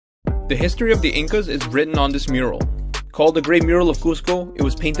The history of the Incas is written on this mural. Called the Great Mural of Cusco, it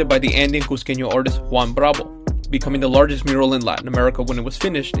was painted by the Andean Cusqueño artist Juan Bravo, becoming the largest mural in Latin America when it was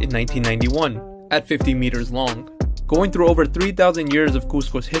finished in 1991, at 50 meters long. Going through over 3,000 years of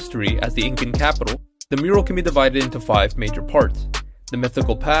Cusco's history as the Incan capital, the mural can be divided into 5 major parts: the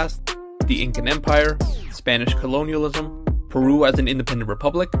mythical past, the Incan Empire, Spanish colonialism, Peru as an independent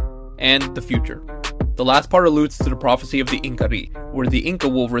republic, and the future. The last part alludes to the prophecy of the Incarri, where the Inca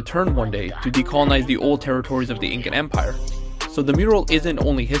will return one day to decolonize the old territories of the Incan Empire. So the mural isn't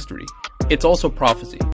only history, it's also prophecy.